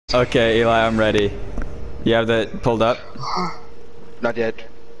Okay, Eli, I'm ready. You have that pulled up? Not yet.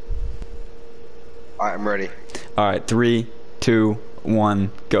 Alright, I'm ready. Alright, 3, 2,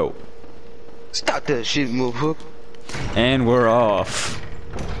 1, go. Stop that shit, move hook. And we're off.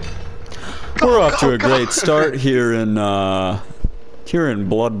 We're off to a great start here in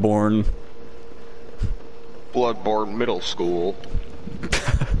Bloodborne. Bloodborne Middle School.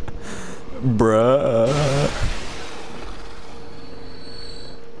 Bruh.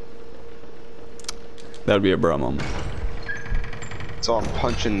 That'd be a bruh moment. So I'm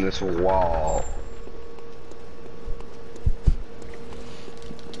punching this wall.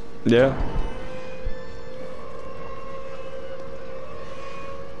 Yeah.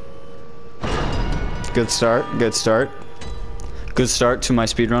 Good start, good start. Good start to my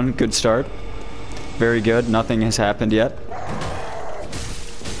speedrun, good start. Very good, nothing has happened yet.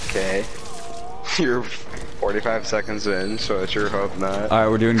 Okay. You're 45 seconds in, so I sure hope not. Alright,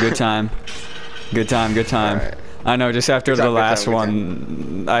 we're doing good time. Good time, good time. Right. I know, just after Good the time, last good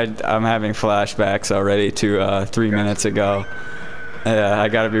one, I'm having flashbacks already to 3 minutes ago. Yeah, I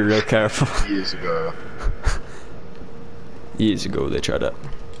gotta be real careful. Years ago. Years ago they tried to...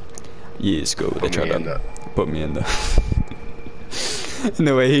 Years ago they tried to put me in the... And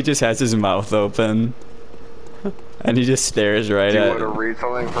the way he just has his mouth open. And he just stares right at... Do you want to read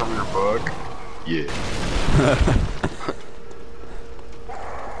something from your book? Yeah.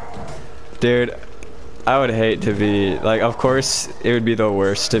 Dude, I would hate to be... Like, of course, it would be the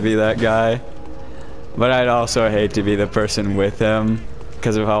worst to be that guy. But I'd also hate to be the person with him.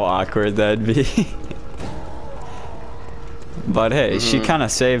 Because of how awkward that'd be. But hey, she kind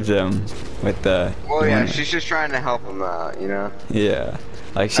of saved him with the... Well, yeah, she's just trying to help him out, you know? Yeah.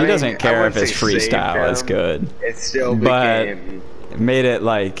 Like, she doesn't care if his freestyle is good. It still became... But made it,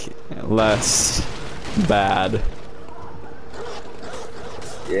 like, less bad.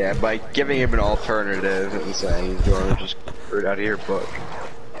 Yeah, by giving him an alternative and saying he's doing just read out of your book.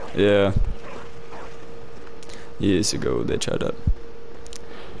 Yeah. Years ago they tried to...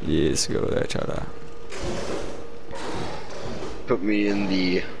 Years ago they tried to... Put me in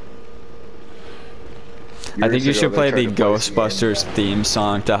the... I think you should play the Ghostbusters theme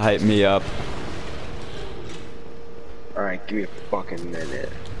song to hype me up. Alright, give me a fucking minute.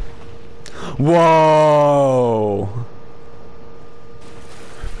 Whoa!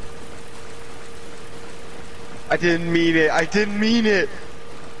 I didn't mean it. I didn't mean it.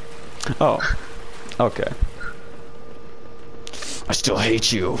 Oh. Okay. I still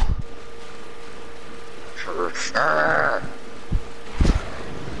hate you.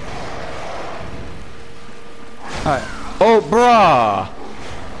 Alright. Oh, brah!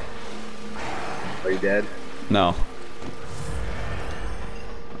 Are you dead? No.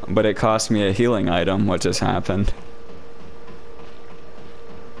 But it cost me a healing item, what just happened.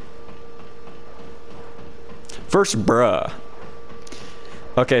 First, bruh.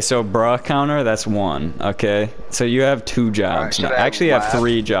 Okay, so bruh counter, that's 1. Okay, so you have 2 jobs now. Actually, you have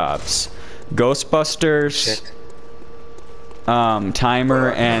 3 jobs. Ghostbusters,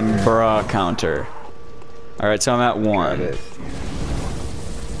 timer, and bruh counter. Alright, so I'm at 1.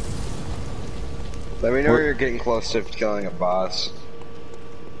 Let me know where you're getting close to killing a boss.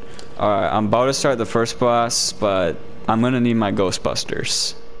 Alright, I'm about to start the first boss, but I'm gonna need my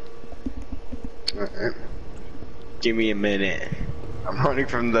Ghostbusters. Alright. Give me a minute. I'm running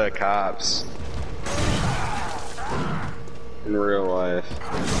from the cops. In real life.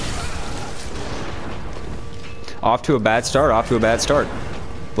 Off to a bad start, off to a bad start.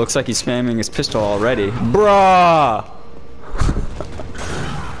 Looks like he's spamming his pistol already. Bruh!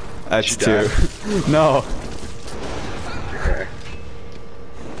 That's 2. No. Okay.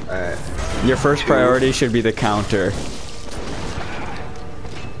 Alright. Your first priority should be the counter.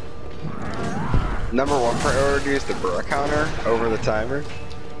 Number 1 priority is the bruh counter over the timer?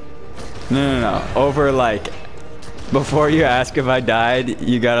 No. Over, like, before you ask if I died,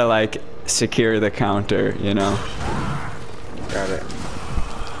 you gotta, like, secure the counter, you know? Got it.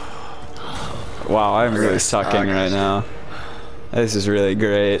 Wow, I'm really sucking right now. This is really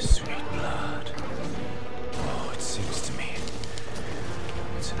great. Sweet blood. Oh, it seems to me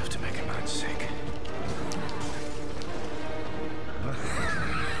it's enough to make a man sick.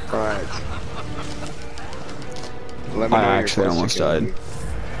 Alright. I actually almost died.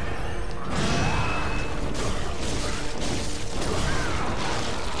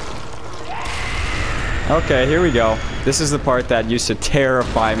 Okay, here we go. This is the part that used to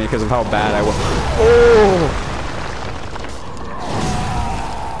terrify me because of how bad I was. Oh!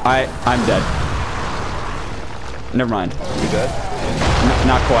 I'm dead. Never mind. You dead?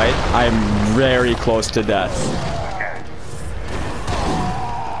 Not quite. I'm very close to death.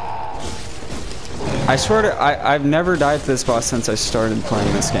 I swear to, I've never died to this boss since I started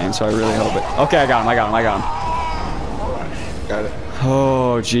playing this game, so I really hope it. Okay, I got him. Got it.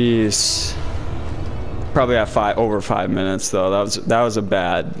 Oh, jeez. Probably at over 5 minutes though. That was a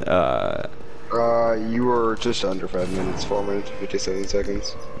bad. You were just under 5 minutes, 4 minutes, 57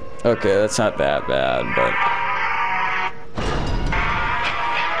 seconds. Okay, that's not that bad, but.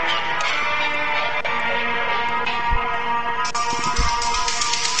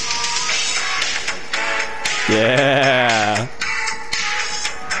 Yeah.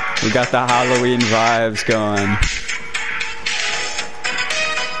 We got the Halloween vibes going.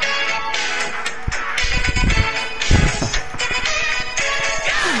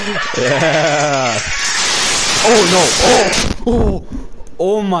 Yeah. Oh no.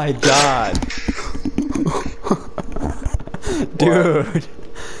 Oh my god. Dude.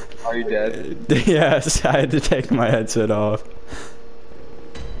 Are you dead? Yes, I had to take my headset off.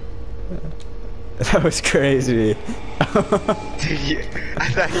 That was crazy. I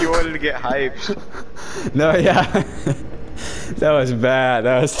thought you wanted to get hyped. No, yeah. That was bad.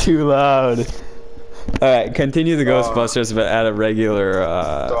 That was too loud. Alright, continue the Ghostbusters, but at a regular,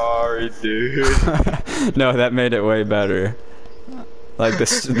 Sorry, dude. No, that made it way better. Like,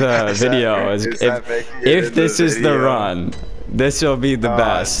 the video is... If this is the run, this will be the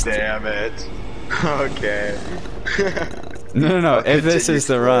best. Damn it. Okay. No. If this is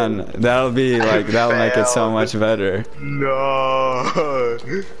the run, that'll be, like, that'll make it so much better. No.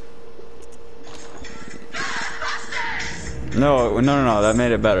 No, that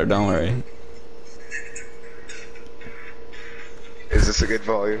made it better, don't worry. Is this a good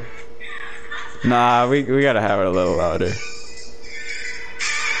volume? Nah, we gotta have it a little louder.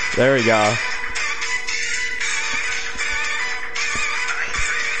 There we go.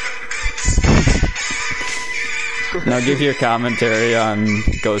 Now give your commentary on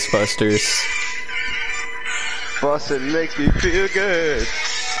Ghostbusters. Boss, it makes me feel good.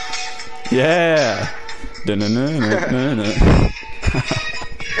 Yeah.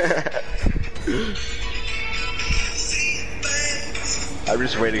 I'm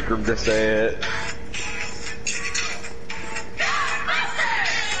just waiting for him to say it.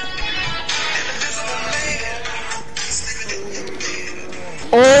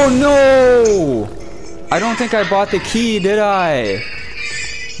 Oh no! I don't think I bought the key, did I?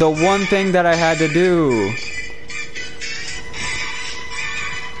 The one thing that I had to do.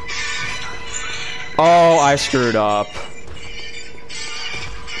 Oh, I screwed up.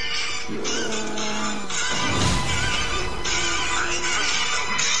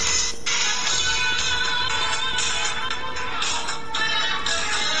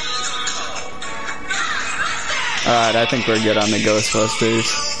 Alright, I think we're good on the Ghostbusters.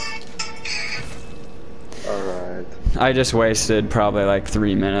 Alright. I just wasted probably like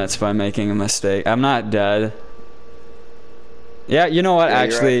 3 minutes by making a mistake. I'm not dead. Yeah, you know what? Yeah,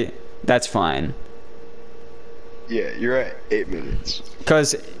 actually, right. That's fine. Yeah, you're at 8 minutes.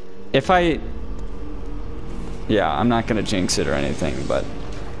 Because if I... Yeah, I'm not going to jinx it or anything, but...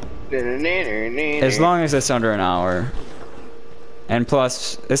 As long as it's under an hour. And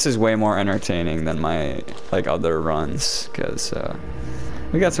plus, this is way more entertaining than my, like, other runs. Because,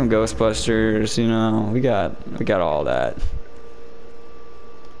 we got some Ghostbusters, you know, we got all that.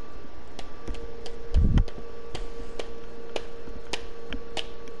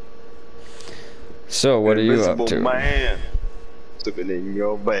 So, what are you up to? Man, sleeping in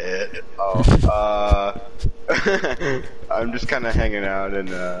your bed. Oh, I'm just kind of hanging out in,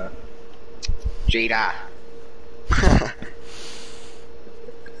 Jada.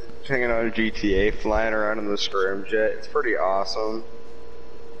 Hanging out in GTA, flying around in the scramjet. It's pretty awesome.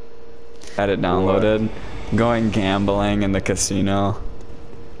 Had it downloaded. Going gambling in the casino.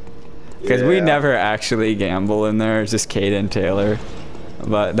 Because we never actually gamble in there, it's just Kate and Taylor.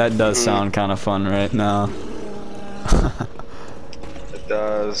 But that does sound kind of fun right now. It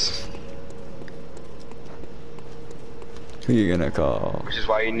does. Who you gonna call? Which is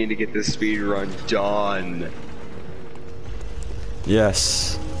why you need to get this speed run done.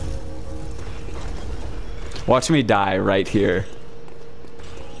 Yes. Watch me die right here.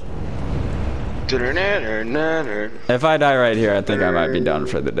 If I die right here, I think I might be done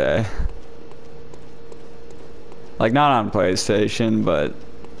for the day. Like, not on PlayStation, but...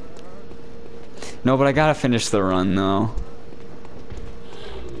 No, but I gotta finish the run, though.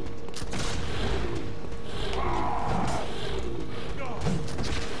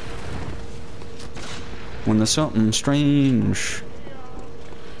 When there's something strange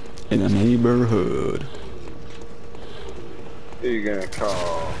in the neighborhood. Who you gonna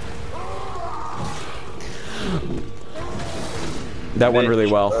call? That went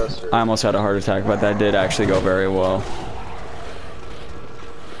really well. NG+7. I almost had a heart attack, but that did actually go very well.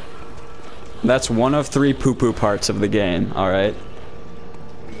 That's one of 3 poo-poo parts of the game, alright?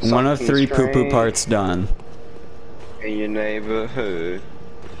 One of 3 poo-poo parts done. In your neighborhood,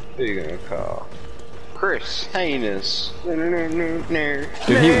 who you gonna call? Chris Heinous.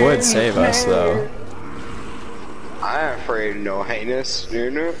 Dude, he would save us, though. I ain't afraid of no heinous.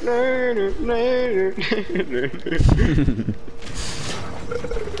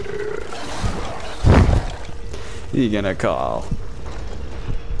 You gonna call?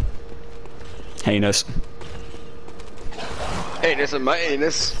 Heinous. Heinous and my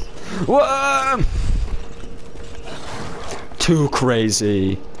anus. Whoa! Too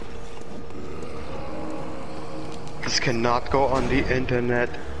crazy. This cannot go on the internet.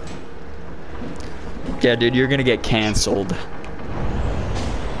 Yeah, dude, you're gonna get canceled.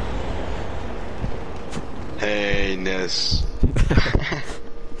 Heinous.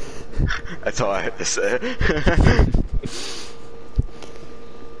 That's all I have to say.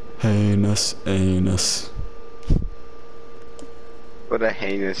 Heinous anus. What a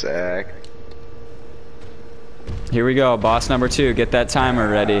heinous act. Here we go, boss number 2. Get that timer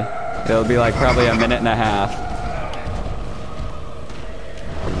ready. It'll be like probably a minute and a half.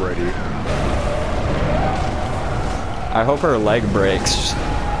 I'm ready. I hope her leg breaks.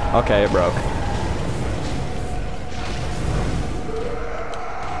 Okay, it broke.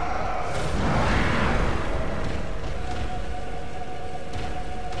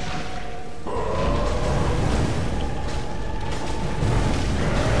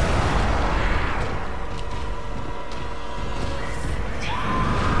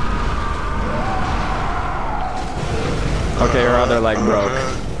 Okay, her other leg broke.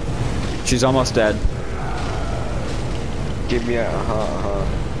 She's almost dead. Give me a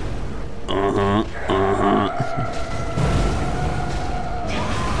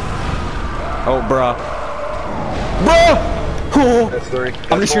Oh, bruh. Bruh! Oh. That's 3. I'm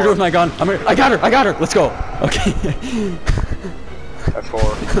gonna shoot her with my gun. I got her! Let's go. Okay. That's 4.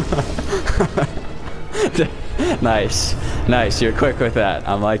 Nice. Nice, you're quick with that.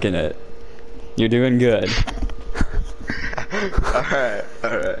 I'm liking it. You're doing good. Alright,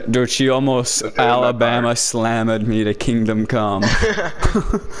 alright. Dude, she almost Alabama slammed me to Kingdom Come.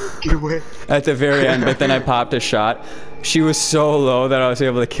 Get away. At the very end, but then I popped a shot. She was so low that I was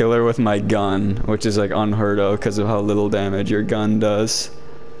able to kill her with my gun, which is like unheard of because of how little damage your gun does.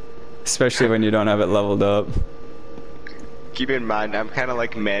 Especially when you don't have it leveled up. Keep in mind, I'm kind of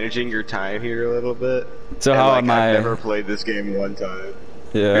like managing your time here a little bit. So and, how like, am I? I've never played this game one time.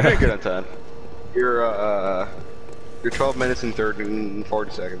 Yeah. You're doing good on time. You're 12 minutes and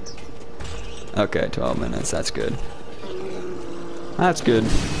 40 seconds. Okay, 12 minutes. That's good. That's good.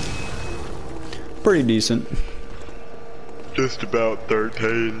 Pretty decent. Just about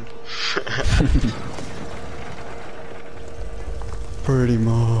 13. Pretty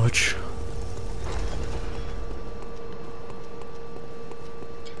much.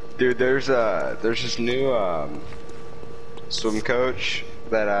 Dude, there's this new swim coach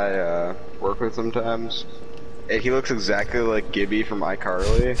that I work with sometimes. And he looks exactly like Gibby from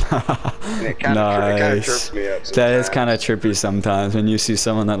iCarly. And it kind of trips me up sometimes. That is kind of trippy sometimes when you see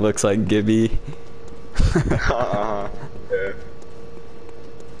someone that looks like Gibby. Yeah.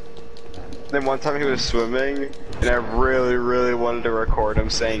 Then one time he was swimming, and I really wanted to record him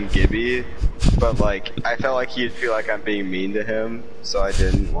saying Gibby, but like I felt like he'd feel like I'm being mean to him, so I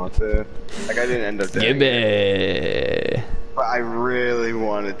didn't want to. Like I didn't end up doing it. Gibby. But I really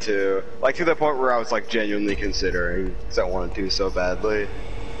wanted to, like to the point where I was like genuinely considering, because I wanted to so badly.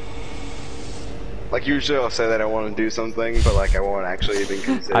 Like usually I'll say that I want to do something, but like I won't actually even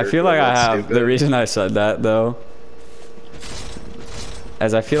consider. I feel like I have. Stupid. The reason I said that though,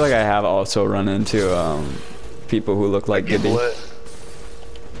 as I feel like I have also run into people who look like Gibby.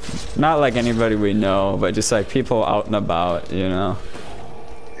 Not like anybody we know, but just like people out and about, you know.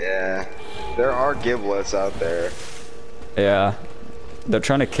 Yeah, there are giblets out there. Yeah, they're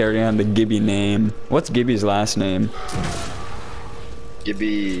trying to carry on the Gibby name. What's Gibby's last name?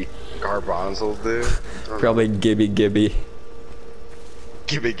 Gibby Garbanzo, dude. Probably Gibby. Gibby.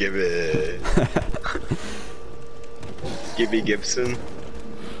 Gibby Gibson.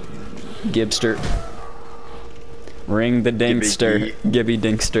 Gibster. Ring the Dinkster. Gibby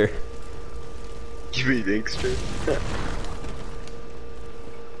Dinkster. Gibby Dinkster.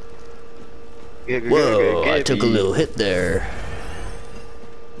 Whoa, I took a little hit there.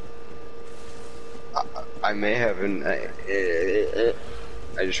 I may have I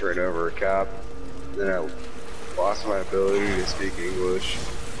just ran over a cop. Then I lost my ability to speak English.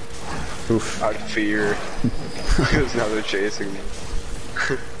 Oof. Out of fear. Because now they're chasing me.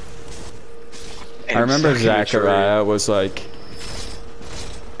 I remember Zachariah was like,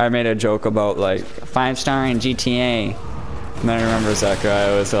 I made a joke about like 5-star in GTA. And then I remember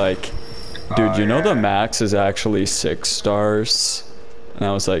Zachariah was like, dude, you know the max is actually 6 stars? And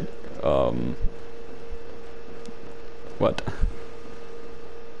I was like, what?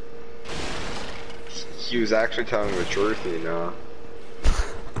 He was actually telling the truth, you know.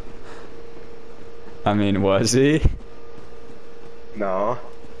 I mean, was he? No.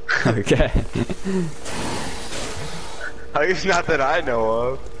 Okay. At least not that I know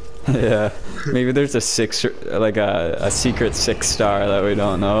of. Yeah. Maybe there's a 6, like a secret 6-star that we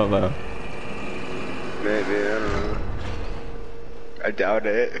don't know about. Maybe, I don't know. I doubt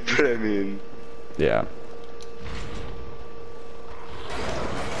it, but I mean. Yeah.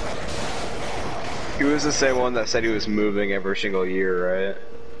 He was the same one that said he was moving every single year, right?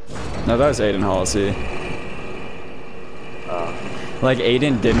 No, that was Aiden Halsey. Like,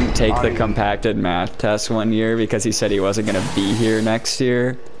 Aiden didn't take the compacted math test one year because he said he wasn't going to be here next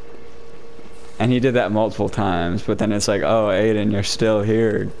year. And he did that multiple times, but then it's like, oh, Aiden, you're still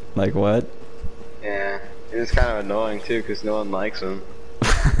here. Like, what? Yeah, it was kind of annoying, too, because no one likes him.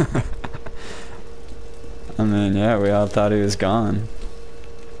 I mean, yeah, we all thought he was gone.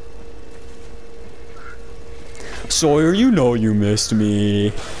 Sawyer, you know you missed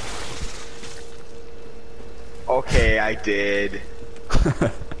me. Okay, I did.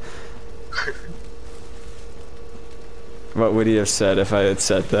 What would he have said if I had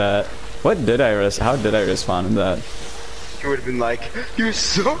said that? What did I how did I respond to that? He would have been like, you're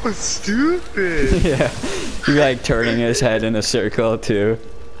so stupid. Yeah. He'd be like turning his head in a circle too.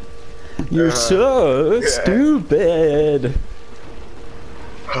 You're so stupid.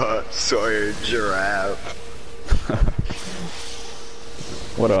 Sawyer giraffe.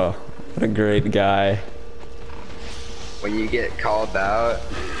 What a great guy. When you get called out,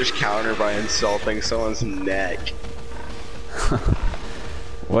 just counter by insulting someone's neck.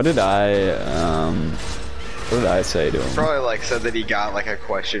 What did I say to him? Probably like said that he got like a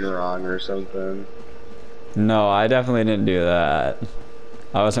question wrong or something. No, I definitely didn't do that.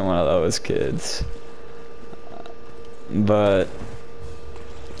 I wasn't one of those kids. But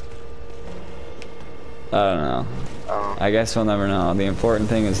I don't know. Oh. I guess we'll never know. The important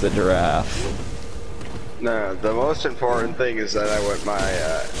thing is the giraffe. No, the most important thing is that I went my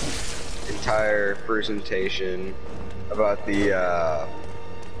entire presentation about the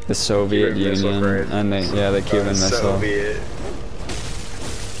Soviet Union and the Cuban missile. Soviet.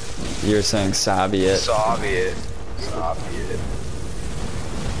 You were saying Soviet. Soviet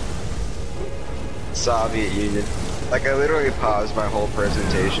Union. Like, I literally paused my whole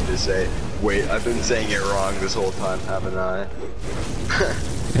presentation to say, wait, I've been saying it wrong this whole time, haven't I?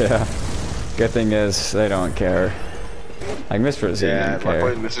 Yeah. Good thing is, they don't care. Like, Miss Rosine didn't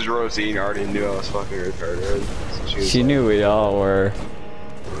care. Yeah, Mrs. Rosine already knew I was fucking retarded. So she knew we all were.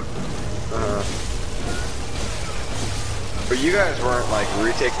 But you guys weren't like,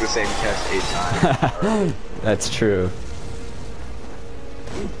 retake the same test 8 times. That's true.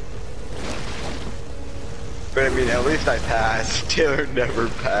 But I mean, at least I passed. Taylor never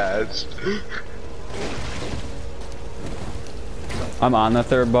passed. I'm on the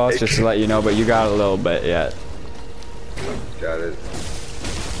 3rd boss, just to let you know, but you got a little bit yet. Got it.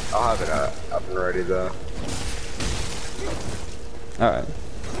 I'll have it up and ready though. Alright.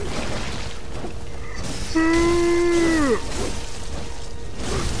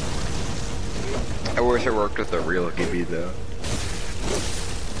 I wish I worked with the real Gibby though.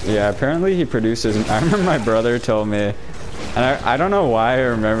 Yeah, apparently he produces. I remember my brother told me, and I don't know why I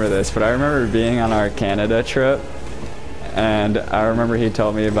remember this, but I remember being on our Canada trip, and I remember he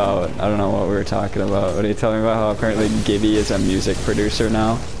told me about, I don't know what we were talking about, but he told me about how apparently Gibby is a music producer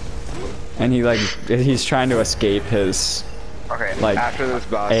now, and he's trying to escape his like after this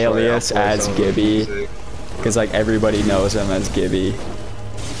boss alias as Gibby, because like everybody knows him as Gibby.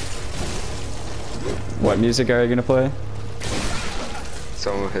 What music are you gonna play?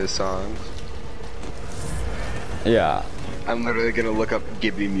 Some of his songs. Yeah. I'm literally gonna look up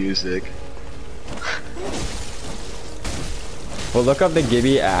Gibby music. Well, look up the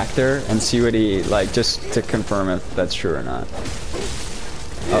Gibby actor and see what he, like, just to confirm if that's true or not.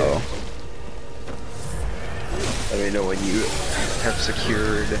 Yeah. Uh-oh. Let me know when you have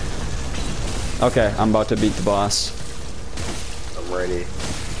secured. Okay, I'm about to beat the boss. I'm ready.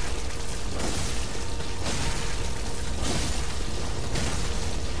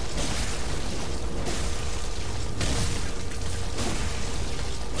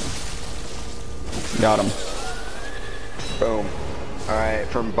 Got him. Boom. Alright,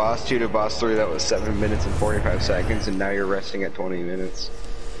 from boss 2 to boss 3, that was 7 minutes and 45 seconds, and now you're resting at 20 minutes.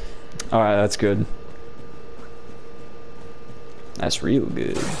 Alright, that's good. That's real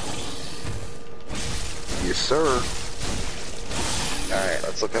good. Yes, sir. Alright,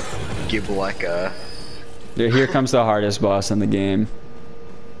 let's look up Gibleka. Dude, here comes the hardest boss in the game.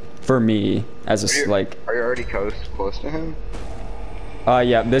 For me, as a, like... Are you already close to him?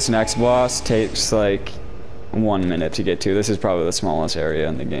 Yeah, this next boss takes, like, 1 minute to get to. This is probably the smallest area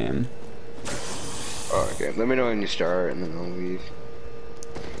in the game. Oh, okay. Let me know when you start, and then I'll leave.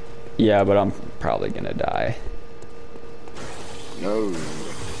 Yeah, but I'm probably gonna die. No.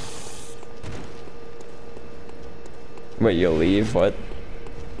 Wait, you'll leave? What?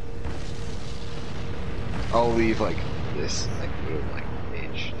 I'll leave, like, this, like, little, like,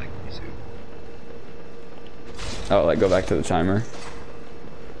 page, like, so. Oh, like, go back to the timer?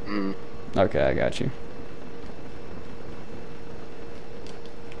 Mm. Okay, I got you.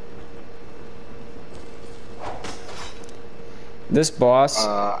 This boss...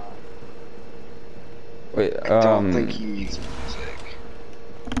 wait, I don't think he needs music.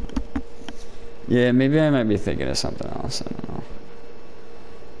 Yeah, maybe I might be thinking of something else. I don't know.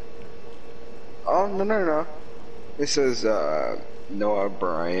 Oh, no. It says, Noah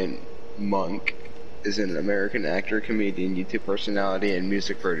Bryant Monk is an American actor, comedian, YouTube personality, and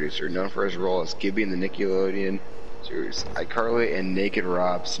music producer, known for his role as Gibby in the Nickelodeon series iCarly and Naked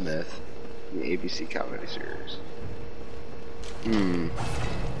Rob Smith in the ABC comedy series.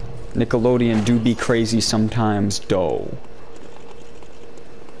 Nickelodeon do be crazy sometimes, dough.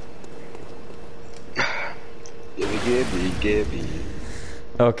 Gibby.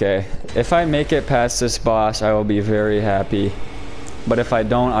 Okay, if I make it past this boss, I will be very happy. But if I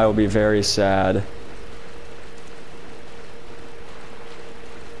don't, I will be very sad.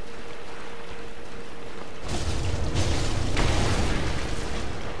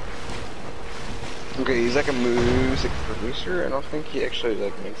 Okay, he's like a music producer. I don't think he actually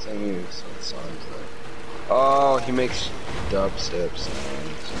like makes any songs though. Oh, he makes dubstep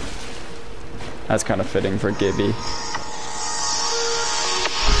sounds. That's kind of fitting for Gibby.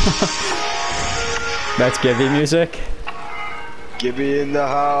 That's Gibby music? Gibby in the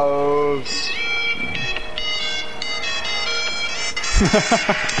house.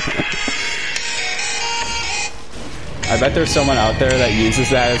 I bet there's someone out there that uses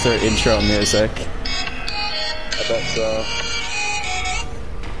that as their intro music. I bet so.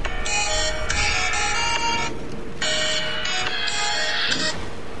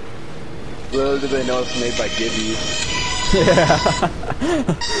 Little do they know it's made by Gibby. Yeah.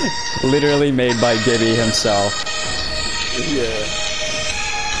 Literally made by Gibby himself. Yeah.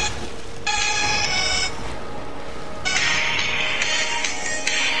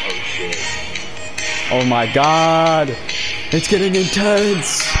 Oh shit. Oh my god! It's getting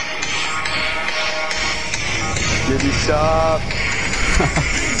intense! Gibby, stop!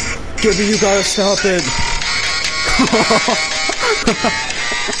 Gibby, you gotta stop it!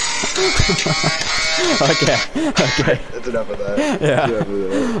 Okay. That's enough of that. Yeah. That's enough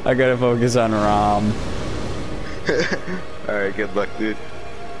of that. I gotta focus on Rom. Alright, good luck, dude.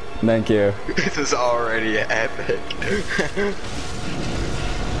 Thank you. This is already epic.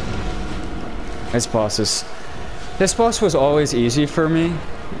 This boss was always easy for me,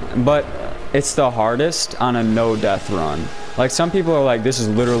 but it's the hardest on a no death run. Like, some people are like, this is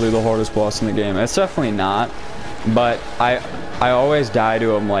literally the hardest boss in the game. It's definitely not, but I always die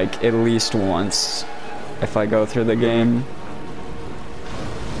to him like at least once if I go through the game.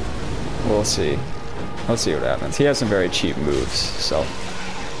 We'll see. Let's see what happens. He has some very cheap moves, so.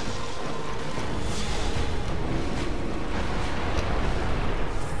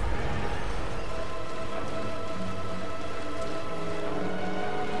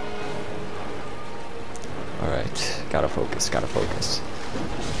 Alright, gotta focus.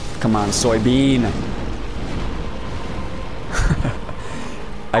 Come on, soybean!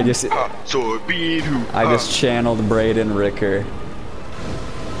 I just channeled Braden Ricker.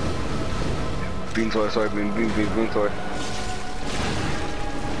 Bean toy, soybean, bean toy.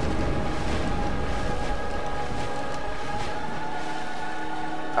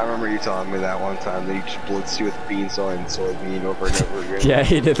 I remember you telling me that one time that you just blitzed you with bean soy and soybean over and over again. Yeah,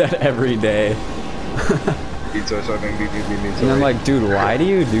 he did that every day. Bean soy, soybean, bean soy. And I'm like, dude, why do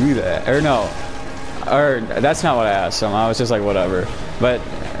you do that? Or no. Or, that's not what I asked him. I was just like, whatever. But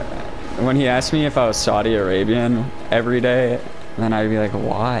when he asked me if I was Saudi Arabian every day, then I'd be like,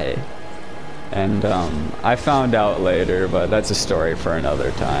 why? And I found out later, but that's a story for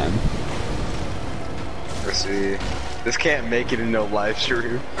another time. Let's see. This can't make it into a live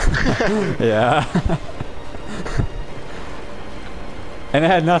stream. Yeah. And it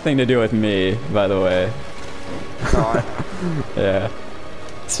had nothing to do with me, by the way. No, Yeah.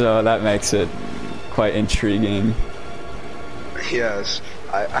 So that makes it quite intriguing. Yes,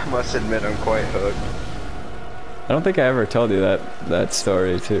 I must admit I'm quite hooked. I don't think I ever told you that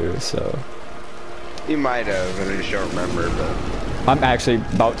story too, so. You might have, and I just don't remember, but... I'm actually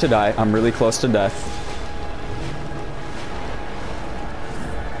about to die. I'm really close to death.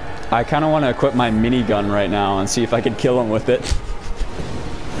 I kind of want to equip my minigun right now and see if I could kill him with it.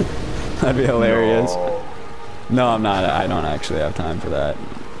 That'd be hilarious. No, I'm not. I don't actually have time for that.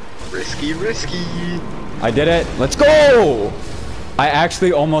 Risky, risky. I did it. Let's go! I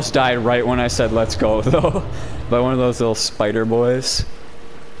actually almost died right when I said let's go, though. By one of those little spider boys.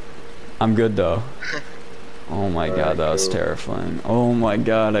 I'm good, though. Oh my god, that was terrifying. Oh my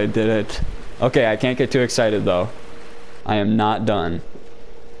god, I did it. Okay, I can't get too excited, though. I am not done.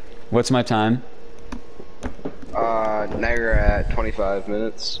 What's my time? Now you're at 25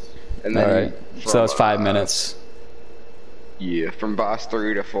 minutes. And then Alright, so it's 5 minutes. Yeah, from boss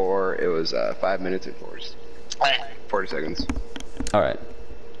 3 to 4, it was 5 minutes and 40 seconds. Alright.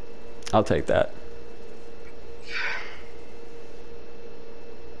 I'll take that.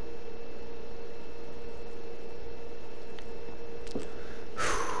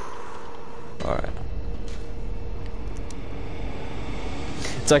 Alright.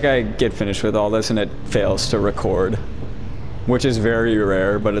 It's like I get finished with all this and it fails to record. Which is very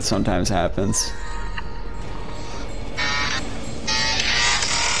rare, but it sometimes happens.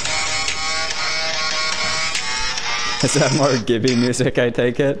 Is that more Gibby music, I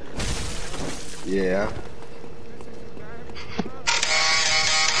take it? Yeah.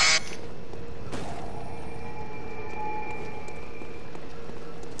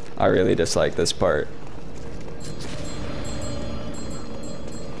 I really dislike this part.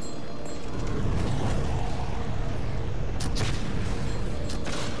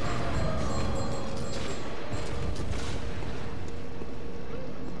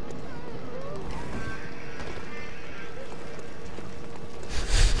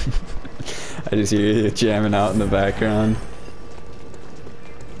 I just hear you jamming out in the background.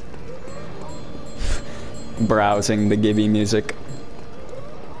 Browsing the Gibby music.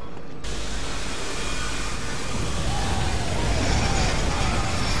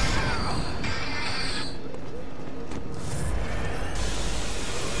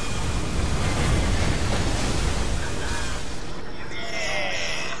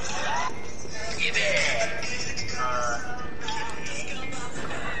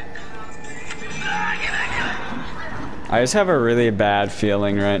 I just have a really bad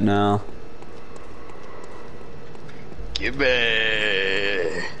feeling right now. Gibby.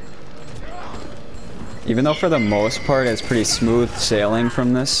 Even though for the most part it's pretty smooth sailing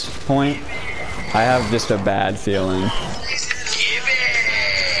from this point, I have just a bad feeling.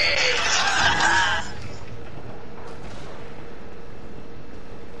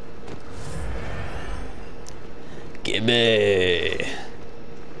 Gibby.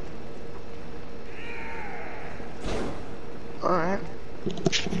 Alright.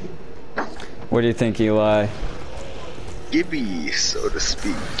 What do you think, Eli? Gibby, so to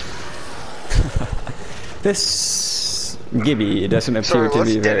speak. This Gibby doesn't appear to be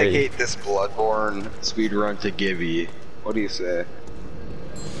let's very... dedicate this Bloodborne speedrun to Gibby. What do you say?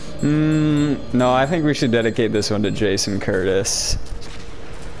 No, I think we should dedicate this one to Jason Curtis.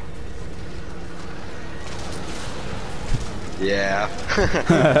 Yeah.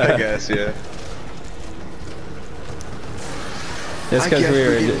 I guess, yeah. Just because we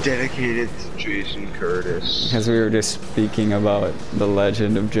were dedicated to Jason Curtis. Because we were just speaking about the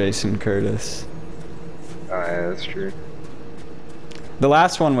legend of Jason Curtis. Oh yeah, that's true. The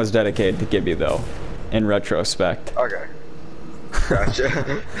last one was dedicated to Gibby, though, in retrospect. Okay.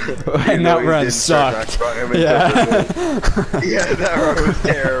 Gotcha. And that run sucked. Yeah. Yeah, that run was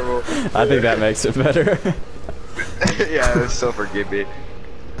terrible. I think that makes it better. Yeah, it's still for Gibby.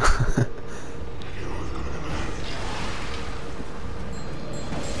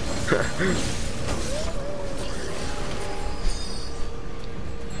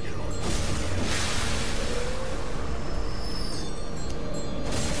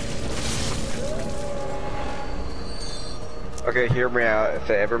 Okay, hear me out. If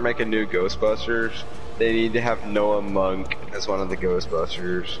they ever make a new Ghostbusters, they need to have Noah Monk as one of the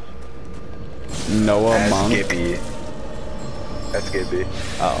Ghostbusters. Noah Monk? Gibby. That's Gibby.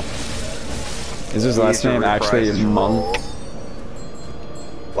 Oh. Is his last name actually Monk?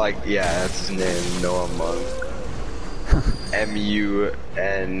 Like, yeah, that's his name, Noah Monk. M-U-N-C-K,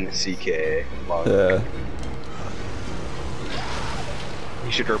 Monk. Yeah.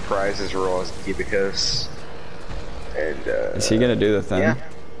 He should reprise his role as Gibbicus. And, Is he gonna do the thing? Yeah.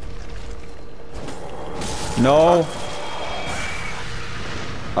 No!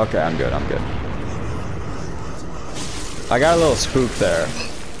 Okay, I'm good. I'm good. I got a little spook there.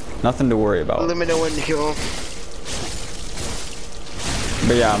 Nothing to worry about. Let me know when to kill him.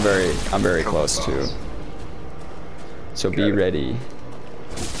 But yeah, I'm very close too. So be ready.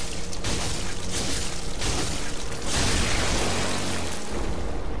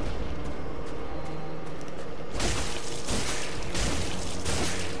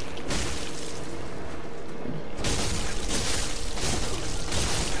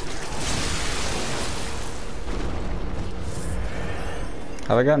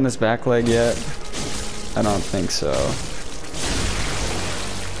 Have I gotten this back leg yet? I don't think so.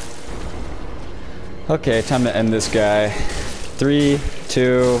 Okay, time to end this guy. 3,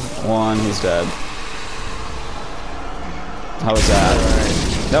 2, 1, he's dead. How was that?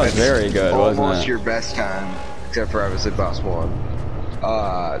 Right. That was very good, wasn't it? Almost your best time, except for obviously boss 1.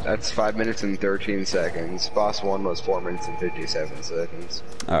 That's 5 minutes and 13 seconds. Boss 1 was 4 minutes and 57 seconds.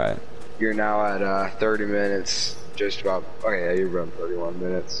 Alright. You're now at 30 minutes. Just about. Oh yeah, you run 31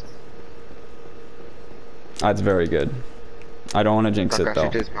 minutes. That's very good. I don't want to jinx it though.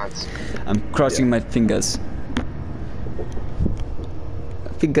 I'm crossing my fingers.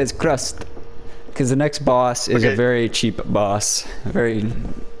 Fingers crossed. Because the next boss is a very cheap boss. Very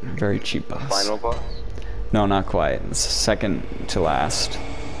cheap boss. Final boss? No, not quite. It's second to last.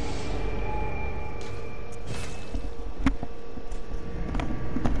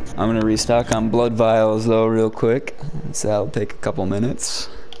 I'm gonna restock on blood vials though real quick. So that'll take a couple minutes.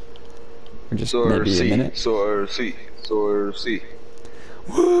 Or just maybe a minute. Sourcey.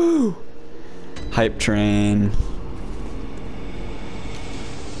 Woo! Hype train.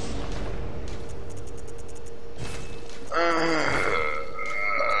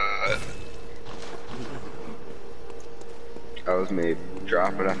 That was me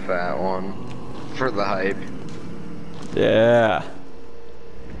dropping a fat one for the hype. Yeah.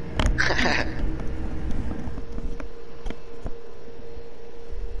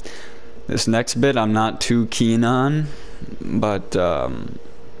 This next bit I'm not too keen on, but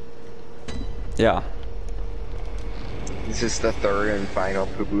yeah. This is the third and final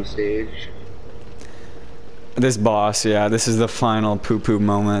poo-poo stage. This boss, yeah, this is the final poo-poo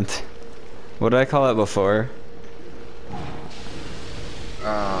moment. What did I call it before?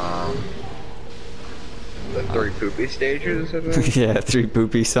 The 3 poopy stages, I think? Yeah, 3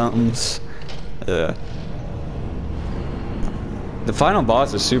 poopy somethings. Yeah. The final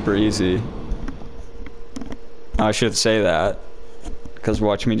boss is super easy. I should say that. Because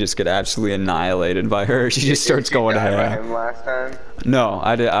watch me just get absolutely annihilated by her. She just starts going Did you die by ham. him last time? No,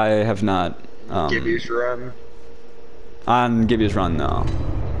 I have not. Gibby's run? On Gibby's run, no.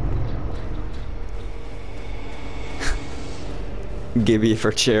 Gibby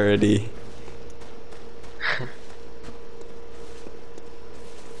for charity.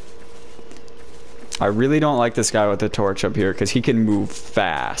 I really don't like this guy with the torch up here because he can move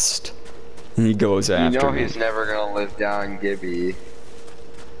fast. And he goes after me. You know he's never gonna live down Gibby.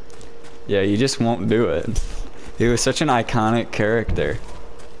 Yeah, he just won't do it. He was such an iconic character.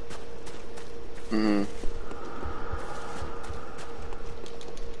 Mm-hmm.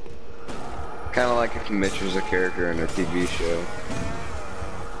 Kind of like if Mitch was a character in a TV show.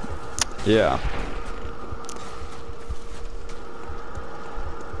 Yeah.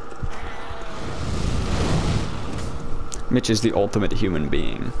 Mitch is the ultimate human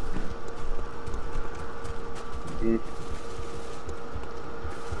being. Mm.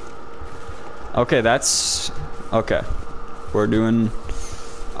 Okay, that's... Okay. We're doing...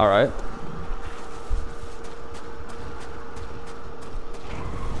 Alright.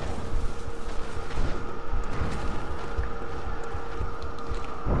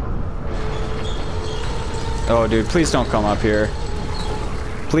 Oh, dude, please don't come up here.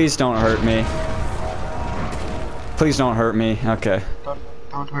 Please don't hurt me. Please don't hurt me. Okay.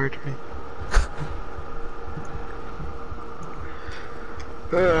 Don't hurt me.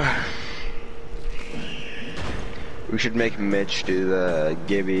 We should make Mitch do the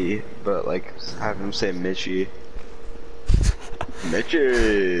Gibby, but like have him say Mitchy.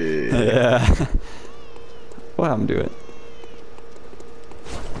 Mitchy. Yeah. What I'm doing.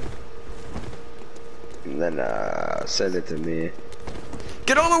 And then send it to me.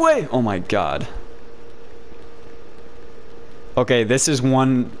 Get all the way! Oh my god. Okay, this is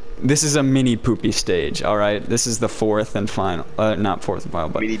a mini poopy stage, alright? This is the 4th and final, not 4th and final,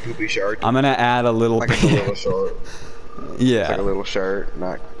 but... Mini poopy shark. I'm gonna add a little... Like a little short. Yeah. It's like a little shirt,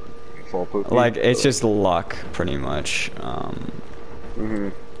 not full poopy. Like, it's just luck, pretty much. Mm-hmm.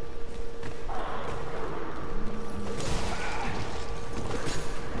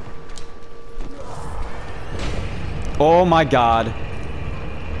 Oh my god.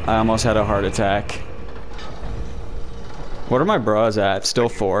 I almost had a heart attack. What are my bras at? Still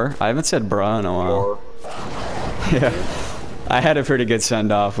 4? I haven't said bra in a while. 4. Yeah. I had a pretty good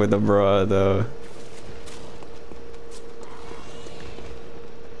send-off with the bra, though.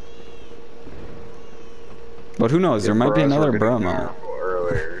 But who knows? There might be another bra moment.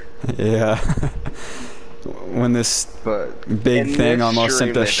 Earlier. Yeah. When this big thing almost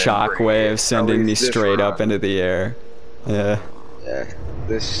sent a shockwave, sending me straight up into the air. Yeah. Yeah.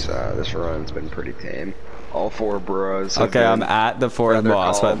 This run's been pretty tame. All 4 bros. Okay, I'm at the 4th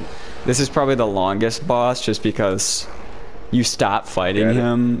boss, but this is probably the longest boss, just because you stop fighting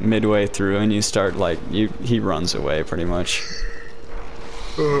him midway through and you start like he runs away pretty much.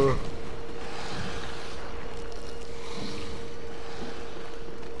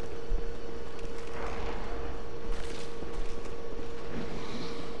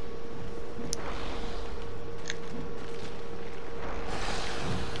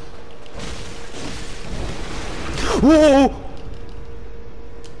 Whoa!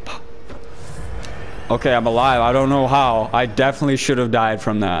 Okay, I'm alive. I don't know how. I definitely should have died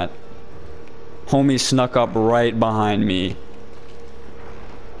from that. Homie snuck up right behind me.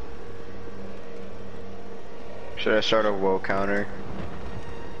 Should I start a woe counter?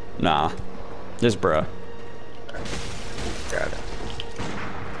 Nah. Just bruh. Got it.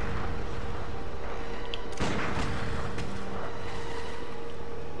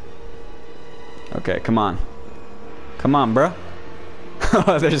 Okay, come on. Come on, bruh.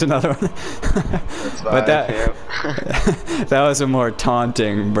 Oh, there's another one. But that that was a more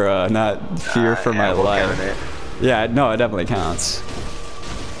taunting, bruh, not fear for my life. Yeah, no, it definitely counts.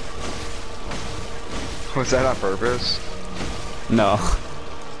 Was that on purpose? No.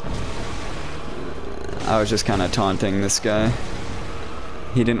 I was just kind of taunting this guy.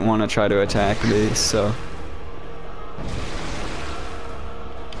 He didn't want to try to attack me, so.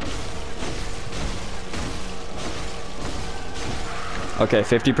 Okay,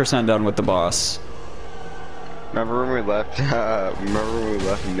 50% done with the boss. Remember when we left?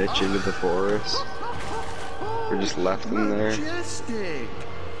 Mitch into the forest? We just left him there.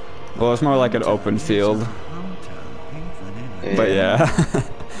 Well, it's more like an open field. Yeah. But yeah,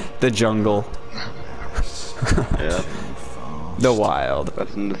 the jungle. Yeah. The wild.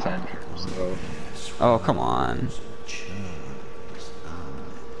 That's in the center. So. Oh, come on.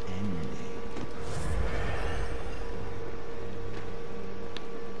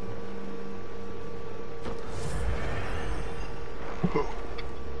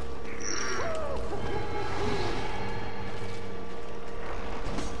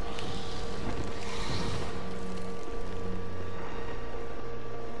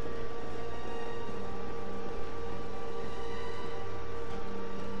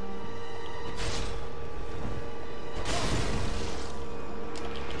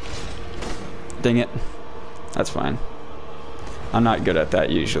 Dang it. That's fine. I'm not good at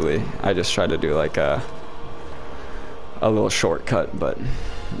that usually. I just try to do like a little shortcut, but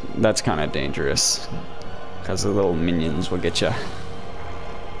that's kind of dangerous because the little minions will get you.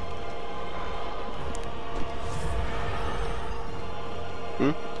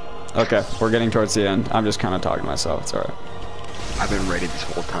 Okay, we're getting towards the end. I'm just kind of talking to myself. It's alright. I've been ready this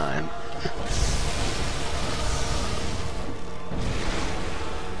whole time.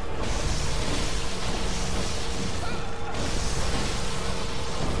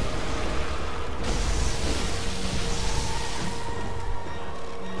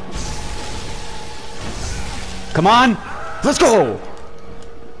 Come on! Let's go!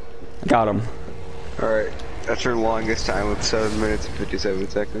 Got him. Alright, that's your longest time with 7 minutes and 57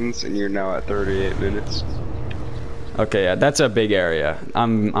 seconds, and you're now at 38 minutes. Okay, yeah, that's a big area.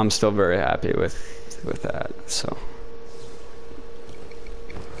 I'm still very happy with that, so.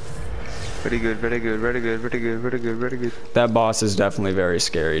 Very good, very good, very good, very good, very good, very good. That boss is definitely very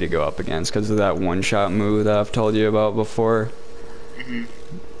scary to go up against because of that one-shot move that I've told you about before. Mm-hmm.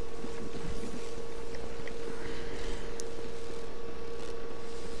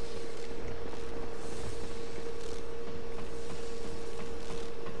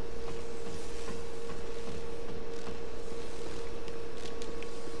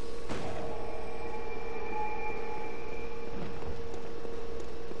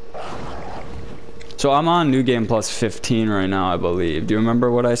 So I'm on New Game Plus 15 right now, I believe. Do you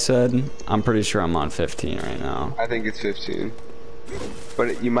remember what I said? I'm pretty sure I'm on 15 right now. I think it's 15.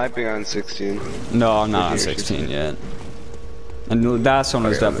 But you might be on 16. No, I'm not on 16 yet. And the last one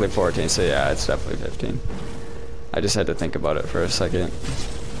was definitely 14, so yeah, it's definitely 15. I just had to think about it for a second.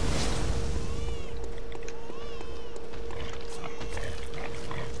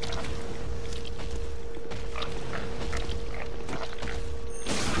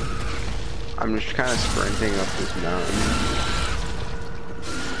 I'm just kind of sprinting up this mountain.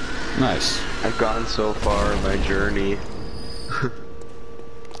 Nice. I've gone so far in my journey.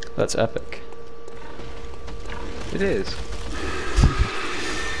 That's epic. It is.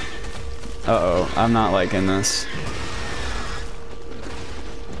 Uh-oh, I'm not liking this.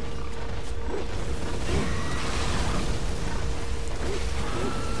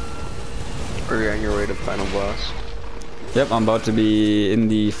 Are you on your way to final boss? Yep, I'm about to be in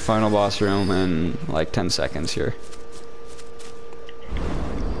the final boss room in like 10 seconds here.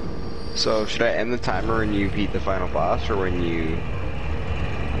 So should I end the timer when you beat the final boss, or when you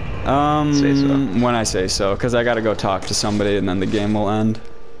Say so? When I say so, because I gotta go talk to somebody and then the game will end.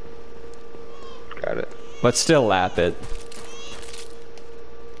 Got it. But still lap it.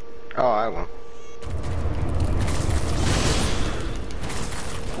 Oh, I will.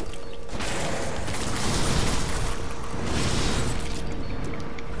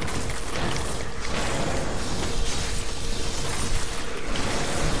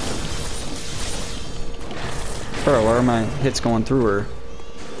 Bro, where are my hits going through her?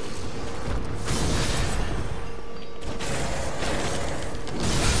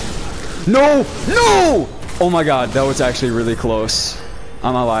 No! No! Oh my god, that was actually really close.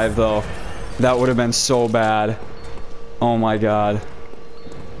 I'm alive though. That would have been so bad. Oh my god.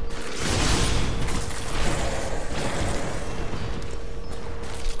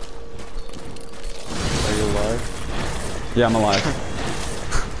 Are you alive? Yeah, I'm alive.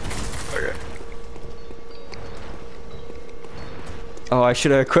 Okay. Oh, I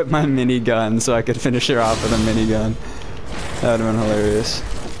should have equipped my minigun so I could finish her off with a minigun. That would have been hilarious.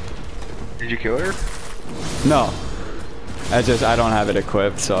 Did you kill her? No. I don't have it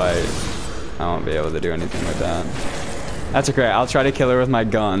equipped, so I won't be able to do anything with that. That's okay. I'll try to kill her with my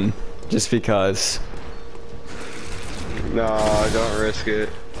gun, just because. No, don't risk it.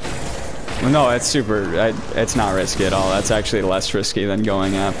 No, it's it's not risky at all. That's actually less risky than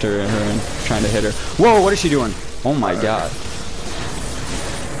going after her and trying to hit her. Whoa, what is she doing? Oh my god.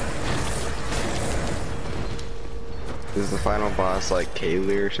 Is the final boss like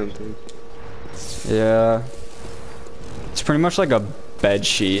Kaylee or something? Yeah. It's pretty much like a bed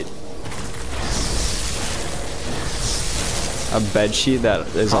sheet. A bed sheet that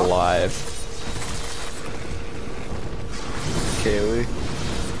is alive. Kaylee?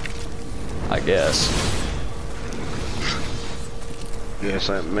 I guess. Yes,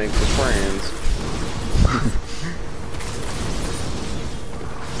 that makes us friends.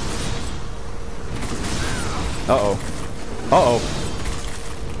 Uh-oh. Uh-oh.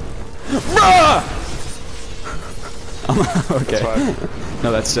 Bruh! Okay. That's 5.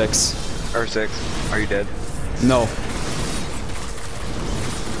 No, that's 6. Or 6. Are you dead? No.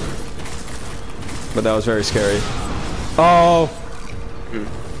 But that was very scary. Oh!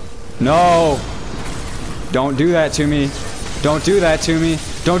 No! Don't do that to me. Don't do that to me.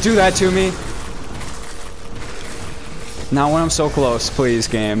 Don't do that to me. Not when I'm so close, please,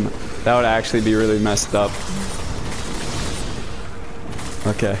 game. That would actually be really messed up.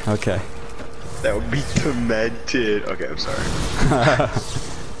 Okay, okay. That would be demented. Okay, I'm sorry.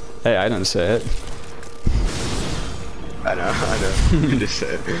 Hey, I didn't say it. I know. You just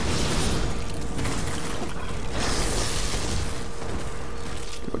said it.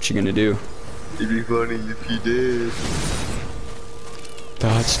 What you gonna do? It'd be funny if you did.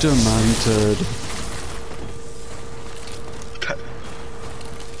 That's demented.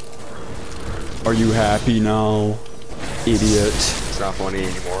 Are you happy now, idiot? It's not funny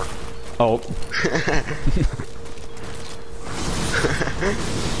anymore. Oh.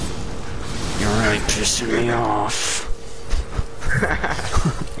 You're really pissing me off.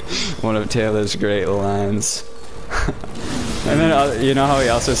 One of Taylor's great lines. And then, you know how he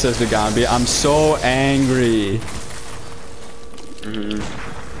also says to Gambi, I'm so angry.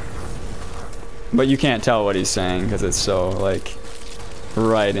 But you can't tell what he's saying because it's so, like,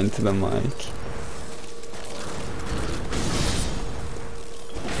 right into the mic.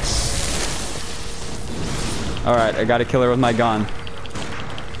 Alright, I gotta kill her with my gun.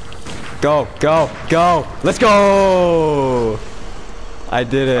 Go, go, go! Let's go! I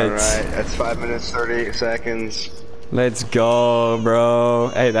did it. Alright, that's 5 minutes, 38 seconds. Let's go,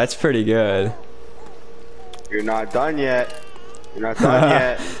 bro. Hey, that's pretty good. You're not done yet. You're not done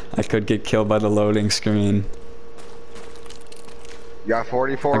yet. I could get killed by the loading screen. You got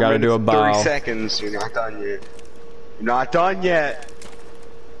 44 I gotta minutes, do a bow. 30 seconds. You're not done yet. You're not done yet.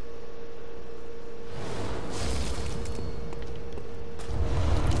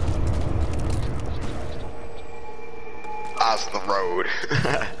 How's the road?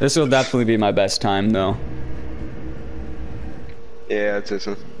 This will definitely be my best time, though. Yeah, it's this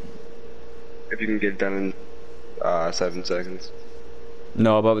one. if you can get it done in 7 seconds.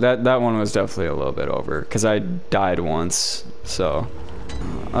 No, but that one was definitely a little bit over because I died once. So,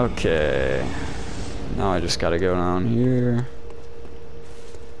 okay. Now I just gotta go down here.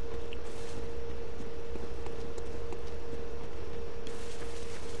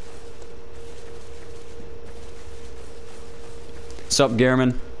 Sup,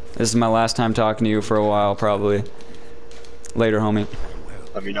 Gehrman? This is my last time talking to you for a while, probably. Later, homie.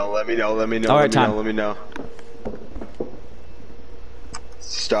 Let me know, let me know, let me know, All let right, me time. know, let me know.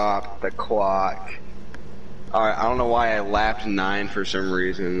 Stop the clock. Alright, I don't know why I lapped 9 for some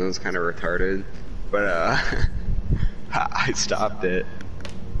reason. That was kind of retarded. But, I stopped it.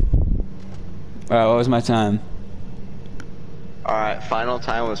 Alright, what was my time? Alright, final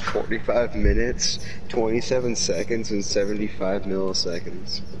time was 45 minutes, 27 seconds, and 75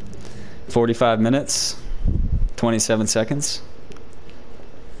 milliseconds. 45 minutes? 27 seconds?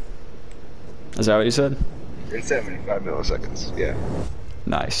 Is that what you said? And 75 milliseconds, yeah.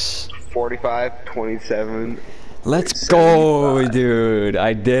 Nice. 45, 27. Let's go, 75. dude.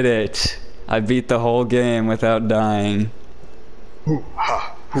 I did it. I beat the whole game without dying.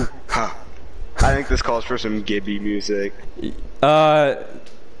 Ha, hoo, ha. I think this calls for some Gibby music.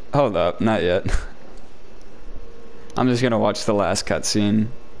 Hold up. Not yet. I'm just gonna watch the last cutscene.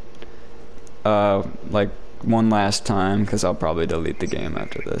 Like, one last time, because I'll probably delete the game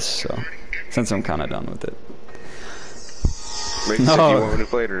after this, so. Since I'm kind of done with it. Wait, so do you want me to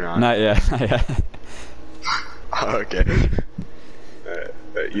play it or not? Not yet. Not yet. Okay.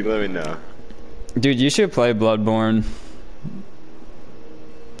 You let me know. Dude, you should play Bloodborne.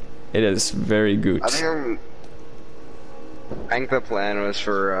 It is very good. I think the plan was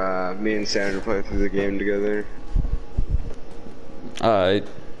for me and Sandra to play through the game together. Alright.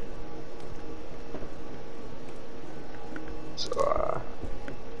 So,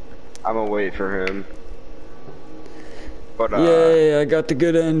 I'm gonna wait for him. But, Yay, I got the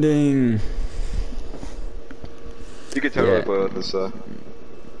good ending. You could totally Yeah. play with this,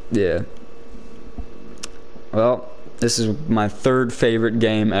 Yeah. Well, this is my third favorite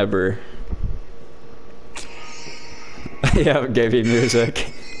game ever. Yeah, it gave you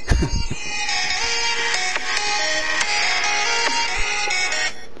music.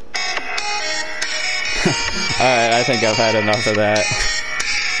 Alright, I think I've had enough of that.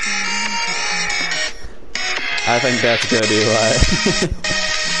 I think that's good, Eli.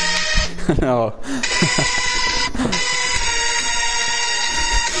 No.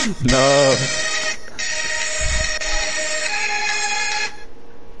 No.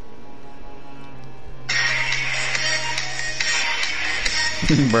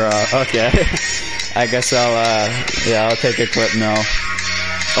 Bruh, okay. I guess yeah, I'll take a clip now.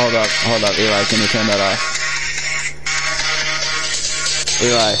 Hold up, Eli, can you turn that off?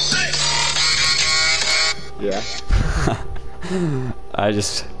 Eli. Yeah. I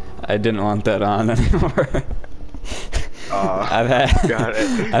didn't want that on anymore. Got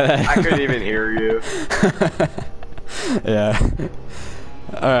it. I couldn't even hear you. Yeah.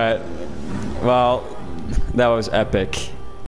 Alright. Well, that was epic.